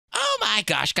My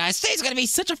gosh, guys, today's gonna be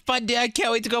such a fun day. I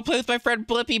can't wait to go play with my friend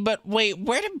Blippi. But wait,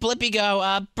 where did Blippi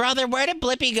go? Brother, where did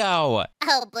Blippi go?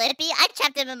 Oh, Blippi, I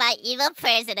trapped him in my evil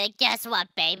prison, and guess what,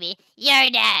 baby?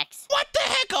 You're next. What the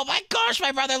heck? Oh my gosh,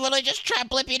 my brother literally just trapped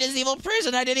Blippi in his evil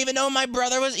prison. I didn't even know my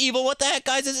brother was evil. What the heck,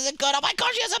 guys? This isn't good. Oh my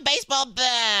gosh, he has a baseball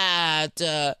bat.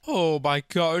 Oh my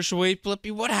gosh, wait,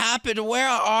 Blippi, what happened? Where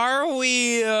are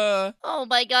we? Oh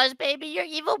my gosh, baby, your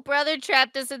evil brother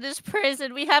trapped us in this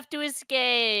prison. We have to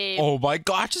escape. Oh my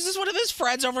gosh, is this one of his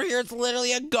friends over here? It's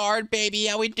literally a guard, baby.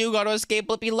 Yeah, we do got to escape,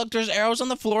 Blippi. Look, there's arrows on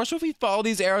the floor, so if we follow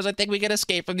these arrows, I think we can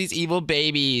escape from these evil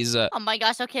babies. Oh my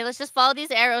gosh, okay, let's just follow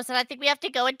these arrows, and I think we have to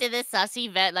go into this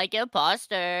sussy vent like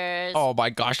imposters. Oh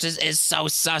my gosh, this is so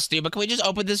sus, dude. But can we just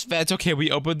open this vent? Okay, we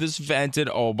opened this vent, and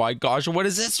oh my gosh, what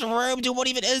is this room, dude? What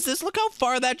even is this? Look how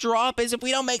far that drop is. If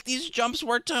we don't make these jumps,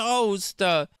 we're toast.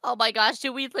 Oh my gosh,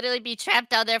 dude, we'd literally be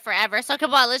trapped down there forever. So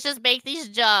come on, let's just make these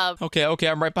jumps. Okay,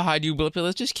 I'm right behind you, Blippi.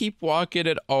 Let's just keep walking,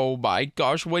 and oh my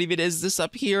gosh, what even is this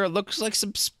up here? It looks like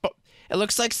some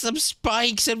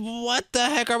spikes, and what the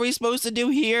heck are we supposed to do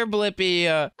here,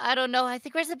 Blippi? I don't know. I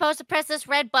think we're supposed to press this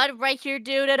red button right here,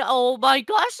 dude. And oh my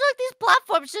gosh, look, these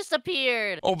platforms just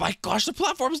appeared. Oh my gosh, the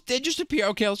platforms did just appear.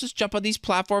 Okay, let's just jump on these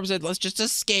platforms and let's just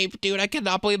escape, dude. I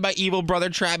cannot believe my evil brother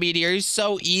trapped me in here. He's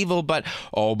so evil, but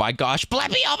oh my gosh,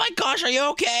 Blippi, oh my gosh, are you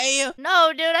okay?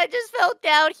 No, dude, I just fell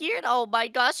down here. And oh my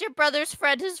gosh, your brother's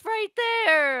friend is right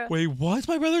there. Wait, what?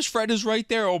 My brother's friend is right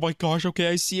there. Oh my gosh, okay,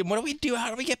 I see him. What do we do? How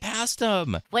do we get past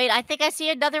him? Wait, I think I see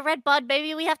another red button.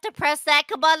 Maybe we have to press that.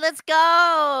 Come on, let's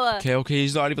go. Okay,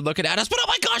 he's not even looking at us, but oh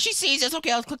my gosh, he sees us.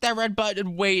 Okay, let's click that red button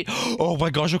and wait. Oh my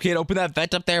gosh, okay, open that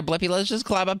vent up there, Blippi. Let's just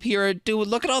climb up here and dude,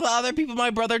 look at all the other people my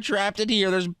brother trapped in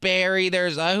here. There's Barry,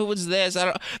 there's, who was this?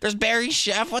 There's Barry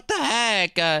Chef, what the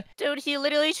heck? Dude, he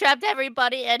literally trapped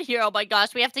everybody in here. Oh my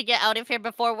gosh, we have to get out of here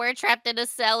before we're trapped in a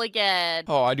cell again.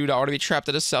 Oh, I do not want to be trapped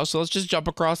in a cell, so let's just jump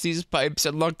across these pipes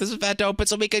and look, this vent open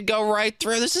so we can go right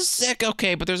through. This is sick.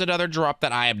 Okay, but there's another drop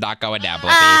that I am not going down, Blippi.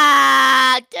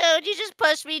 Ah, dude, you just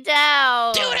pushed me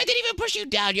down. Dude, I didn't even push you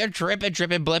down. You're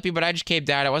dripping, Blippi, but I just came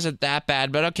down. It wasn't that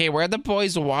bad. But okay, we're in the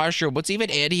boys' washroom. What's even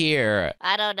in here?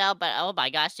 I don't know, but oh my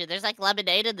gosh, dude, there's like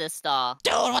lemonade in this stall.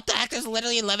 Dude, what the heck? There's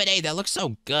literally lemonade. That looks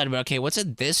so good. But okay, what's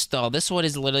in this stall? This one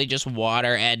is literally just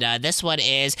water, and this one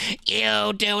is,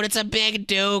 ew, dude, it's a big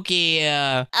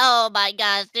dookie. Oh my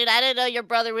gosh, dude, I didn't know your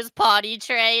brother was potty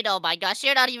trained. Oh my gosh,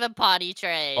 you're not even potty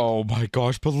trained. Oh my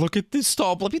gosh, but look at this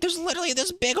stall, Blippi. There's literally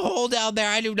this big hole down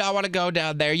there. I do not want to go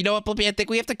down there. You know what, Blippi? I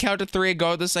think we have to count to 3 and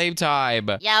go at the same time.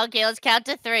 Yeah, okay, let's count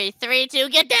to 3. 3, 2,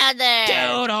 get down there.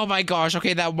 Dude, oh my gosh.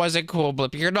 Okay, that wasn't cool,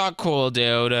 Blippi. You're not cool,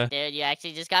 dude. Dude, you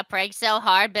actually just got pranked so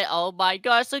hard, but oh my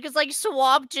gosh, look, it's like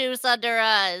swamp juice under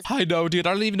us. I know, dude.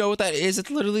 I don't even know what that is. It's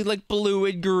literally like blue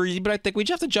and green, but I think we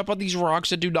just have to jump on these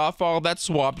rocks and do not follow that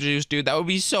swamp juice, dude. That would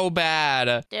be so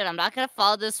bad. Dude, I'm not gonna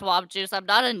follow this swamp juice. I'm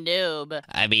not a noob.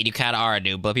 I mean, you kind of are a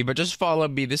noob, Blippi, but just follow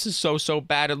me. This is so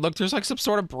bad. And look, there's like some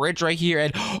sort of bridge right here,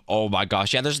 and oh my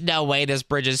gosh, yeah, there's no way this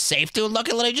bridge is safe, dude. Look,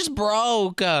 it literally just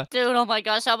broke. Dude, oh my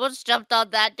gosh, I almost jumped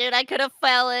on that, dude. I could have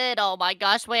fell in. Oh my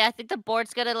gosh, wait, I think the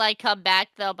board's gonna like come back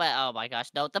though, but oh my gosh,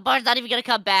 no, the board's not even gonna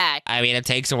come back. I mean, it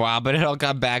takes a while, but it'll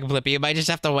come back, Blippi. You might just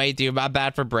have to wait, dude. My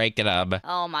bad for breaking them.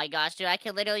 Oh my gosh, dude, I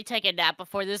can literally take a nap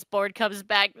before this board comes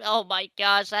back. Oh my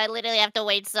gosh, I literally have to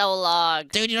wait so long.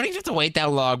 Dude, you don't even have to wait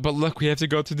that long, but look, we have to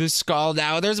go through this skull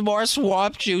now. There's more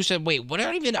swamp juice, and wait, what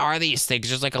even are these things?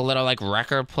 There's like a little like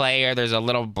record player. There's a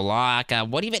little block.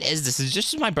 What even is this? Is this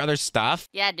just my brother's stuff?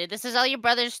 Yeah, dude, this is all your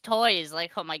brother's toys.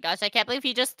 Like, oh my gosh, I can't believe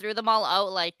he just threw them all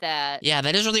out like that. Yeah,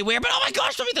 that is really weird, but oh my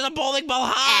gosh, there's a bowling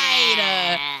ball.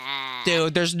 Hide!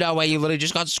 Dude, there's no way you literally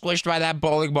just got squished by that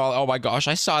bowling ball. Oh my gosh,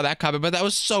 I saw that coming, but that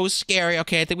was so scary.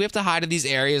 Okay, I think we have to hide in these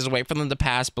areas and wait for them to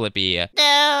pass, Blippi. Dude,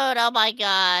 oh my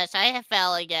gosh, I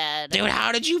fell again. Dude,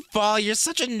 how did you fall? You're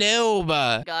such a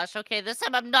noob. Gosh, okay, this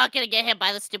time I'm not gonna get hit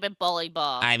by the stupid bowling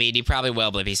ball. I mean, you probably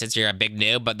will, Blippi, since you're a big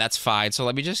noob, but that's fine. So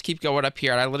let me just keep going up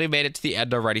here, and I literally made it to the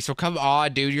end already. So come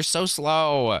on, dude, you're so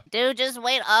slow. Dude, just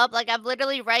wait up. Like, I'm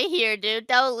literally right here, dude.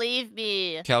 Don't leave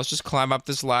me. Okay, let's just climb up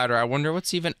this ladder. I wonder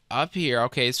what's even up here.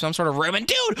 Okay, some sort of room. And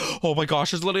dude, oh my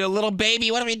gosh, there's literally a little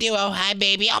baby. What do we do? Oh, hi,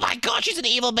 baby. Oh my gosh, she's an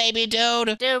evil baby,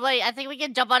 dude. Dude, wait, I think we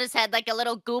can jump on his head like a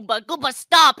little Goomba. Goomba,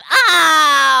 stop.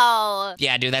 Ow!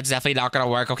 Yeah, dude, that's definitely not gonna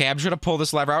work. Okay, I'm just gonna pull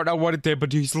this lever. I don't know what it did,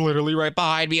 but he's literally right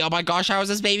behind me. Oh my gosh, how is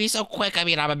this baby so quick? I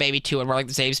mean, I'm a baby too, and we're like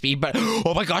the same speed, but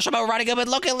oh my gosh, I'm outrunning him, and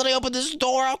look, I literally opened this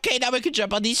door. Okay, now we can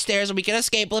jump on these stairs, and we can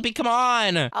escape. Blippi, come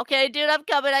on. Okay, dude, I'm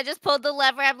coming. I just pulled the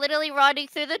lever. I'm literally running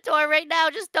through the door right now.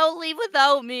 Just don't leave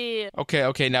without me. me.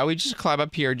 Okay, now we just climb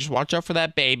up here. Just watch out for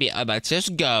that baby. Let's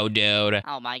just go, dude.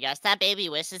 Oh my gosh, that baby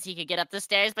wishes he could get up the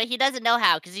stairs, but he doesn't know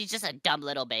how because he's just a dumb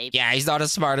little baby. Yeah, he's not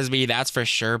as smart as me, that's for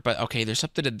sure. But okay, there's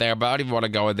something in there, but I don't even want to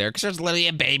go in there because there's literally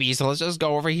a baby. So let's just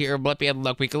go over here, Blippi, and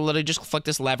look, we can literally just flick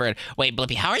this lever. And wait,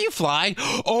 Blippi, how are you flying?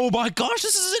 Oh my gosh,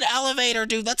 this is an elevator,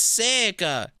 dude. That's sick.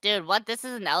 Dude, what? This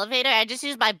is an elevator? I just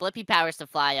used my Blippi powers to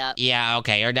fly up. Yeah,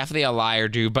 okay, you're definitely a liar,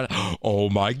 dude. But oh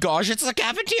my gosh, it's the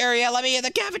cafeteria. Let me in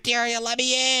the cafeteria. Let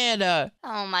me in.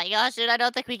 Oh my gosh, dude, I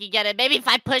don't think we can get it. Maybe if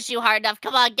I push you hard enough.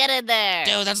 Come on, get in there.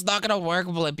 Dude, that's not gonna work,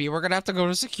 Blippi. We're gonna have to go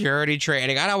to security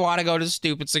training. I don't want to go to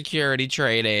stupid security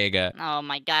training. Oh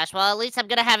my gosh, well, at least I'm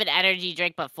gonna have an energy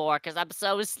drink before because I'm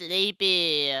so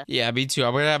sleepy. Yeah, me too.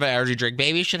 I'm gonna have an energy drink.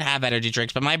 Babies should have energy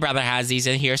drinks, but my brother has these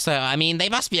in here, so I mean, they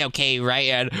must be okay, right?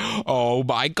 And oh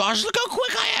my gosh, look how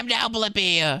quick I am now,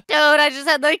 Blippi. Dude, I just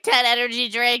had like 10 energy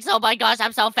drinks. Oh my gosh,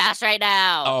 I'm so fast right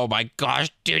now. Oh my gosh,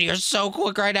 dude, you're so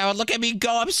quick right now. And look at me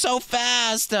go. I'm so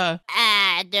fast. Dude,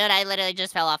 I literally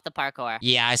just fell off the parkour.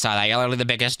 Yeah, I saw that. You're literally the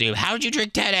biggest noob. How did you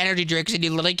drink 10 energy drinks and you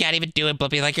literally can't even do it,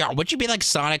 Blippi? Like, would you be like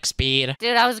Sonic speed?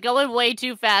 Dude, I was going way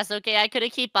too fast, okay? I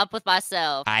couldn't keep up with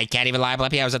myself. I can't even lie,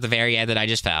 Blippi. I was at the very end and I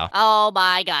just fell. Oh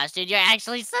my gosh, dude, you're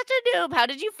actually such a noob. How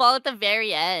did you fall at the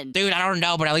very end? Dude, I don't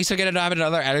know, but at least I'm gonna have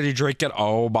another energy drink. And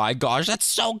oh my gosh, that's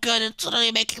so good. It's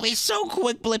literally making me so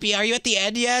quick, Blippi. Are you at the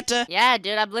end yet? Yeah,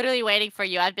 dude, I'm literally waiting for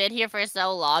you. I've been here for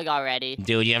so long already.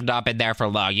 Dude, you have not been there for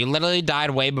long. You literally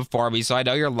died way before me, so I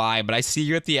know you're lying, but I see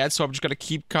you at the end, so I'm just gonna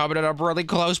keep coming and I'm really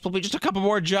close. Blippi, just a couple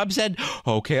more jumps and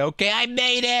okay, I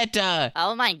made it.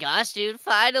 Oh my gosh, dude,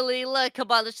 finally. Look,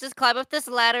 come on, let's just climb up this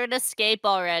ladder and escape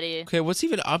already. Okay, what's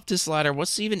even up this ladder?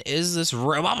 What's even is this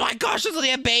room? Oh my gosh, there's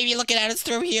literally a baby looking at us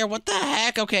through here. What the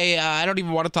heck? Okay, I don't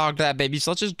even want to talk to that baby,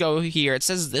 so let's just go here. It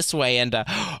says this way, and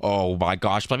oh my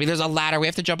gosh, Blippi, there's a ladder. We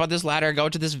have to jump on this ladder and go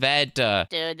to this vent.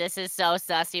 Dude, this is so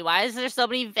sussy. Why is there so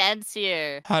many vents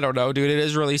here? I don't know, dude. It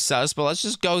is really sus, but let's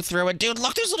just go through it. Dude,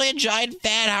 look, there's literally a giant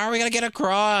vent. How are we gonna get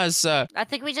across? I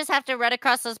think we just have to run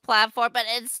across this platform, but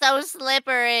it's so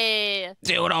slippery.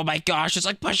 Dude, oh my gosh, it's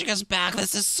like pushing us back.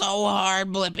 This is so hard,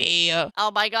 Blippi.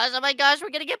 Oh my gosh, we're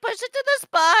gonna get pushed into the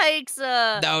spikes.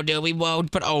 No, dude, we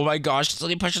won't. But oh my gosh, it's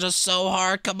literally pushing us so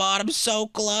hard. Come on, I'm so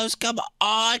close. Come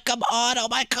on, come on. Oh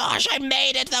my gosh, I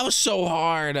made it. That was so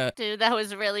hard. Dude, that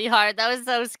was really hard. That was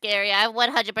so scary. I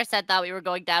 100% thought we were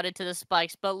going down into the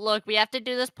spikes. But look, we have to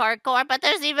do this parkour, but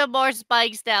there's even more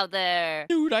spikes down there.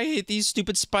 Dude, I hate these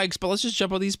stupid spikes, but let's just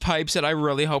jump on these pipes, and I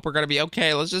really hope we're gonna be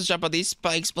okay. Let's just jump on these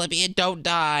spikes, Blippi, and don't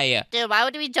die. Dude, why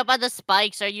would we jump on the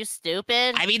spikes? Are you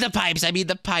stupid? I mean the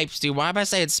pipes, dude. Why am I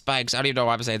saying spikes? I don't even know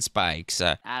why I'm saying spikes.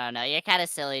 I don't know. You're kind of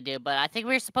silly, dude, but I think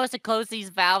we're supposed to close these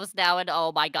valves now, and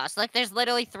oh my gosh, look, there's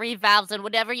literally 3 valves, and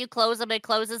whenever you close them, it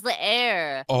closes the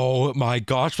air. Oh my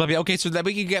gosh, Blippi. Okay, so then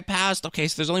we can get past. Okay,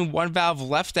 so there's only 1 valve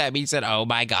left. That means that, oh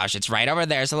my gosh, it's right over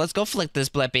there. So let's go flick this,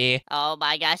 Blippi. Oh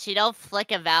my gosh, you don't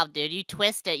flick a valve, dude. You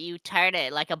twist it, you turn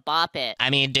it like a bop it. I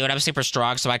mean, dude, I'm super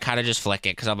strong, so I kind of just flick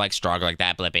it because I'm like strong like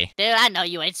that, Blippi. Dude, I know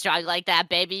you ain't strong like that,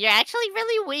 baby. You're actually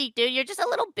really weak, dude. You're just a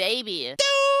little baby. Dude,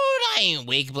 I ain't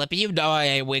weak, Blippi. You know I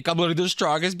ain't weak. I'm literally the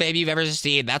strongest baby you've ever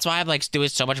seen. That's why I'm like doing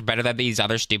so much better than these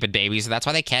other stupid babies, and that's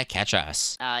why they can't catch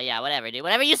us. Oh, yeah, whatever, dude.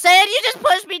 Whatever you said, you just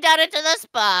pushed me down into the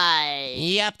spike.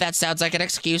 Yep, that sounds like an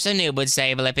excuse a noob would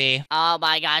say, Blippi. Oh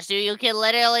my gosh, dude, you can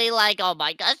literally like, oh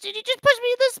my gosh, dude, you just pushed me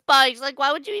in the spikes. Like,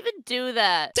 why would you even do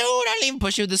that? Dude, I didn't even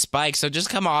push you with the spikes, so just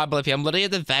come on, Blippi. I'm literally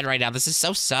at the vent right now. This is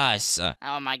so sus.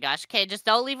 Oh my gosh, okay, just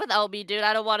don't leave without me, dude.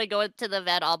 I don't want to go into the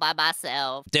vent all by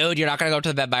myself. Dude, you're not gonna go to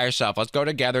the vent by yourself. Let's go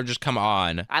together. Just come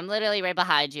on. I'm literally right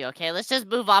behind you, okay? Let's just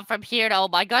move on from here. Oh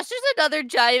my gosh, there's another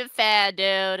giant fan,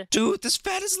 dude. Dude, this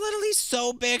fan is literally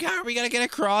so big. How are we gonna get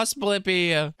across,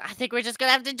 Blippi? I think we're just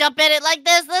gonna have to jump in it like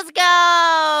this. Let's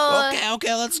go!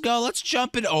 Okay, let's go. Let's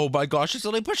jump in. Oh my gosh, it's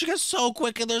literally pushing us so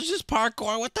quick, and there's just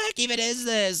parkour. What the heck even is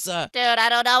this? Dude, I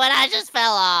don't know, and I just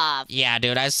fell off. Yeah,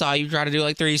 dude, I saw you try to do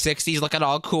like 360s looking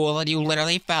all cool, and you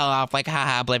literally fell off. Like,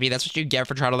 haha, Blippi, that's what you get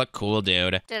for trying to look cool,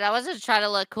 dude. Dude, I wasn't trying to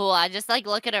look cool. I just like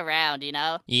looking around, you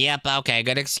know? Yep, okay,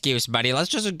 good excuse, buddy. Let's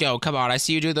just go. Come on, I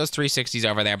see you do those 360s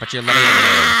over there, but you're literally a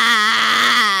noob.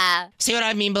 See what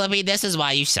I mean, Blippi? This is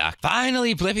why you suck.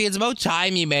 Finally, Blippi, it's about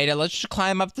time you made it. Let's just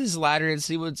climb up this ladder and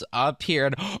see what's up here.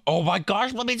 And, oh my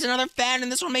gosh, Blippi, it's another fan,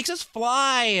 and this one makes us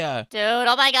fly. Dude,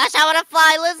 oh my gosh, I want to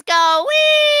fly. Let's go.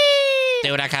 Whee!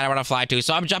 Dude, I kind of want to fly too,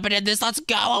 so I'm jumping in this. Let's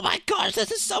go. Oh my gosh,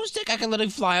 this is so sick. I can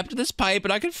literally fly up to this pipe,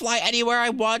 and I can fly anywhere I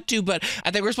want to, but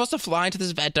I think we're supposed to fly into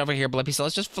this vent over here, Blippi, so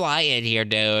let's just fly in here,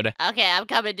 dude. Okay, I'm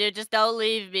coming, dude. Just don't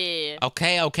leave me.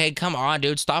 Okay, come on,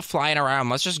 dude. Stop flying around.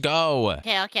 Let's just go.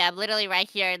 Okay, I'm literally right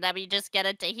here. Let me just get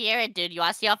into here, and dude, you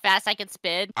want to see how fast I can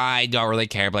spin? I don't really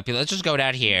care, Blippi. Let's just go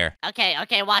down here. Okay,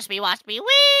 watch me. Whee!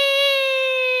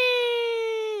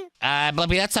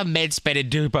 Blippi, that's a mid-spinning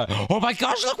dude, but oh my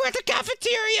gosh, look, we're at the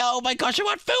cafeteria. Oh my gosh, I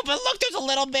want food, but look, there's a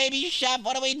little baby chef.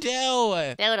 What do we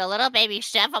do? Dude, a little baby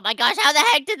chef. Oh my gosh, how the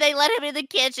heck did they let him in the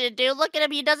kitchen, dude? Look at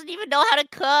him. He doesn't even know how to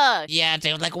cook. Yeah,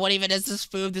 dude, like, what even is this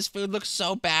food? This food looks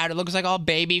so bad. It looks like all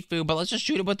baby food, but let's just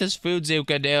shoot him with this food,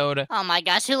 Zuka, dude. Oh my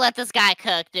gosh, who let this guy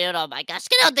cook, dude? Oh my gosh,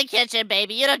 get out the kitchen,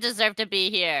 baby. You don't deserve to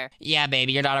be here. Yeah,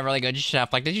 baby, you're not a really good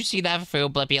chef. Like, did you see that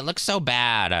food, Blippi? It looks so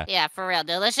bad. Yeah, for real,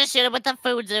 dude. Let's just shoot him with the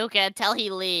food, Zuka, until he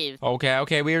leaves.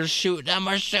 Okay, we're shooting him,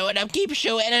 keep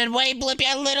shooting, and wait, Blippi,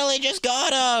 I literally just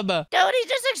got him. Dude, he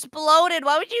just exploded.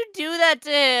 Why would you do that to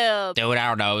him? Dude, I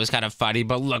don't know, it was kind of funny,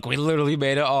 but look, we literally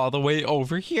made it all the way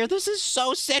over here. This is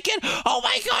so sick, and oh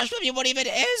my gosh, Blippi, what even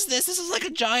is this? This is like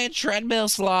a giant treadmill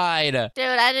slide. Dude,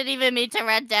 I didn't even mean to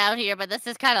run down here, but this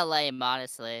is kind of lame,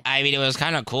 honestly. I mean, it was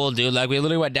kind of cool, dude. Like, we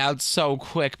literally went down so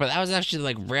quick, but that was actually,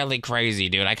 like, really crazy,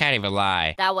 dude. I can't even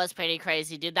lie. That was pretty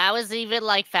crazy, dude. That was even,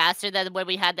 like, faster than when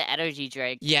we had the energy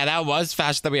drink. Yeah, that was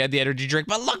faster than we had the energy drink.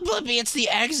 But look, Blippi, it's the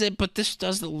exit, but this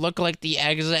doesn't look like the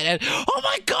exit. And oh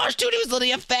my gosh, dude, it was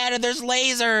literally a fan and there's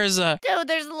lasers. Dude,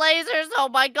 there's lasers. Oh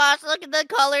my gosh, look at the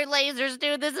colored lasers,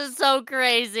 dude. This is so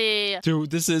crazy. Dude,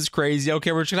 this is crazy.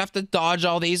 Okay, we're just gonna have to dodge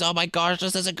all these. Oh my gosh,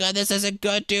 this isn't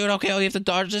good, dude. Okay, we have to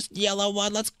dodge this yellow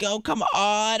one. Let's go, come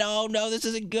on. Oh no, this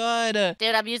isn't good.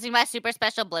 Dude, I'm using my super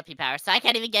special Blippi power, so I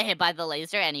can't even get hit by the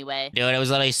laser anyway. Dude, it was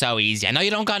literally so easy. I know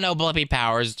you don't got no Blippi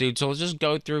powers, dude, so let's just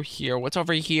go through here. What's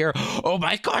over here? Oh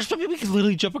my gosh, Blippi, we can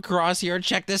literally jump across here and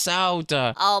check this out.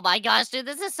 Oh my gosh, dude,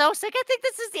 this is so sick. I think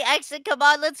this is the exit. Come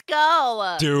on, let's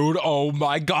go. Dude, oh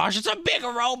my gosh, it's a big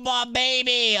robot,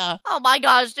 baby. Oh my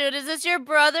gosh, dude, is this your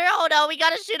brother? Oh no, we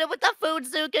gotta shoot him with the food,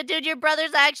 Zuka. Dude, your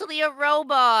brother's actually a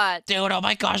robot. Dude, oh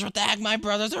my gosh, what the heck? My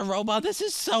brother's a robot. This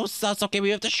is so sus. Okay, we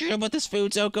have to shoot him with this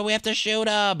food, Zuka. We have to shoot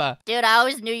him. Dude, I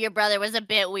always knew your brother was a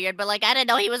bit weird, but like, I didn't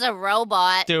know he was a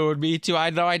robot. Dude, me too. I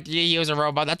had no idea he was a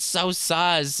robot. That's so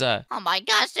sus. Oh my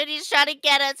gosh, dude, he's trying to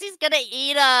get us. He's gonna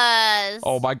eat us.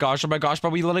 Oh my gosh,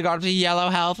 but we literally got up to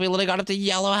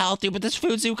yellow health. Dude, but this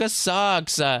food, Zuka,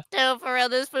 sucks. Dude, for real,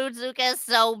 this food, Zuka, is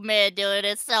so mid, dude.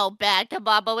 It's so bad. Come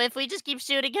on, but if we just keep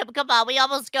shooting him, come on, we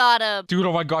almost got him. Dude,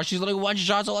 oh my gosh, he's literally one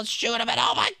shot, so let's shoot him. And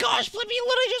oh my gosh, Blippi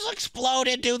literally just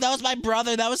exploded, dude. That was my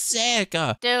brother. That was sick.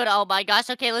 Dude, oh my gosh.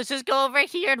 Okay, let's just go over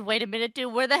here and wait a minute,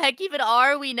 dude. Where the heck even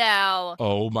are we now?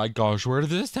 Oh my gosh, where did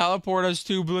this teleport us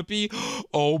to, Blippi?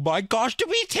 Oh my gosh, did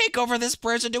we take over this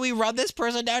person? Did we run this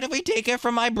person down? Did we take it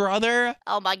from my brother?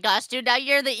 Oh my gosh, dude, now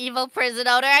you're the evil prison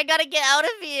owner. I gotta get out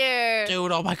of here.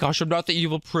 Dude, oh my gosh, I'm not the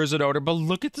evil prison owner, but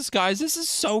look at this, guys. This is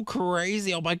so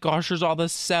crazy. Oh my gosh, there's all the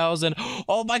cells, and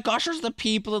oh my gosh, there's the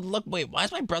people, and look, wait, why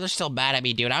is my brother still mad at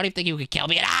me, dude? I don't even think you could kill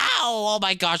me. And ow! Oh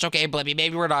my gosh, okay, Blippi,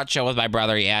 maybe we're not chill with my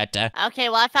brother yet. Okay,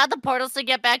 well, I found the portals to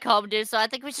get back home, dude, so I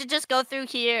think we should just go through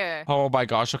here. Oh my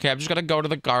gosh, okay, I'm just gonna go to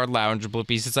the guard lounge,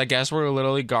 Blippi, since I guess we're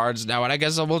literally guards now, and I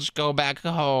guess we'll just go back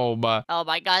home. Oh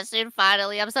my gosh, dude,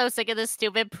 finally. I'm so sick of this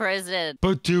stupid prison.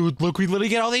 But dude, look, we literally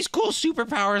get all these cool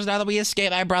superpowers now that we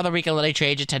escape my brother. We can literally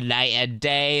change it to night and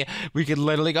day. We can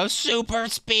literally go super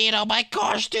speed. Oh my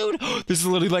gosh, dude. This is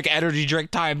literally like energy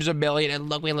drink times a million. And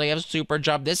look, we literally have super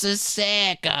jump. This is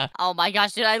sick. Oh my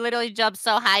gosh, dude, I literally jumped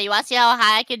so high. You want to see how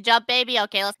high I can jump, baby?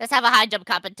 Okay, let's have a high jump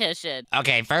competition.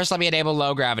 Okay, first let me enable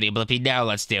low gravity, Blippi. Now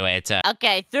let's do it.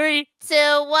 Okay, 3, 2,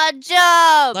 1,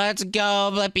 jump! Let's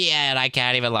go, Blippi. And I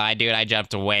can't even lie, dude. I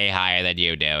jumped way higher than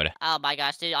you, dude. Oh my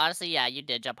gosh, dude. Honestly, yeah, you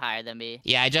did jump higher than me.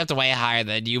 Yeah, I jumped way higher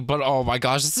than you, but oh my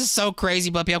gosh, this is so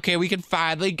crazy, Blippi. Okay, we can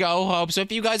finally go home. So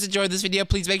if you guys enjoyed this video,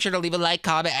 please make sure to leave a like,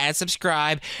 comment, and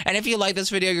subscribe. And if you like this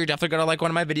video, you're definitely gonna like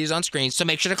one of my videos on screen, so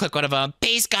make sure to click one of them.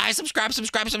 Peace, guys. Subscribe.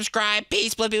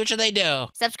 Peace, Blippi. What should they do?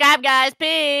 Subscribe, guys.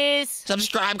 Peace.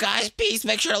 Subscribe, guys. Peace.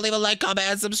 Make sure to leave a like, comment,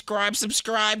 and subscribe.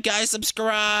 Subscribe, guys.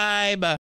 Subscribe.